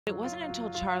It wasn't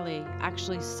until Charlie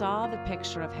actually saw the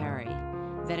picture of Harry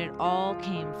that it all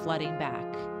came flooding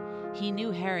back. He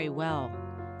knew Harry well.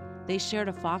 They shared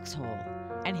a foxhole,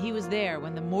 and he was there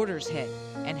when the mortars hit,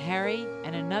 and Harry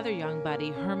and another young buddy,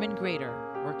 Herman Grader,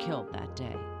 were killed that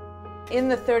day. In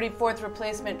the 34th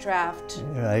replacement draft,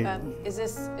 Right. Is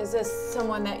this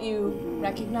someone that you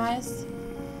recognize?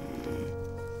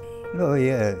 Oh,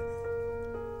 yeah.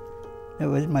 It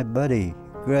was my buddy,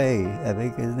 Gray. I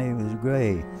think his name was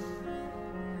Gray.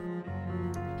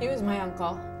 He was my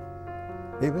uncle.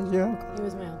 He was your uncle? He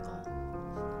was my uncle.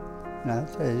 Now, I'll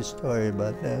tell you a story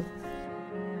about that.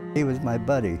 He was my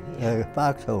buddy, a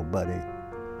foxhole buddy.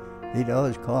 He'd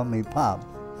always call me Pop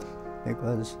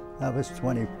because I was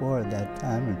 24 at that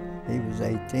time and he was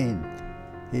 18.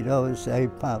 He'd always say,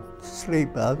 Pop,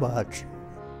 sleep, I'll watch.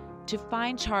 To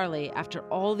find Charlie after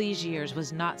all these years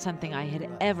was not something I had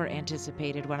ever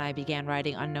anticipated when I began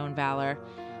writing Unknown Valor,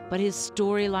 but his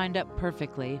story lined up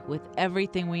perfectly with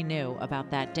everything we knew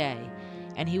about that day,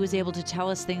 and he was able to tell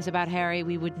us things about Harry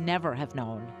we would never have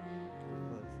known.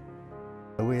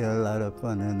 We had a lot of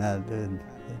fun in that, and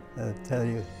I tell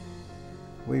you,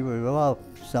 we were off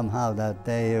somehow that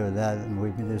day or that, and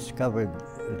we discovered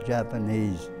a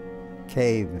Japanese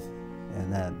cave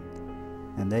and that.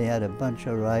 And they had a bunch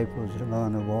of rifles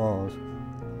along the walls.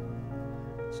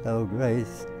 So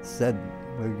Grace said,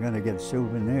 we're gonna get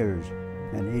souvenirs.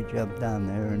 And he jumped down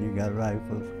there and he got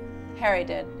rifles. Harry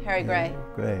did, Harry Gray.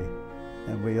 Gray.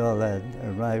 And we all had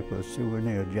a rifle,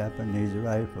 souvenir, Japanese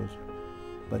rifles.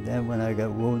 But then when I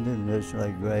got wounded, just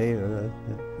like Gray,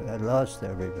 I lost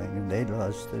everything, and they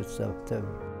lost their stuff too.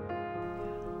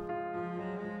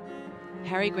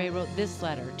 Harry Gray wrote this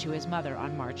letter to his mother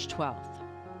on March 12th.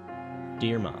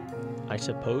 Dear Mom, I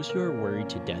suppose you are worried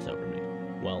to death over me.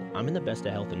 Well, I'm in the best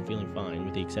of health and feeling fine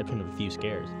with the exception of a few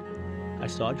scares. I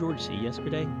saw George C.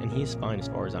 yesterday and he is fine as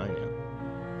far as I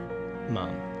know.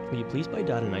 Mom, will you please buy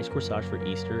Dad a nice corsage for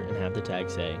Easter and have the tag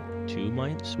say, to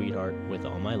my sweetheart with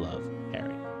all my love,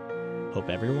 Harry. Hope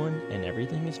everyone and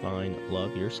everything is fine.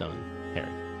 Love, your son,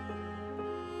 Harry.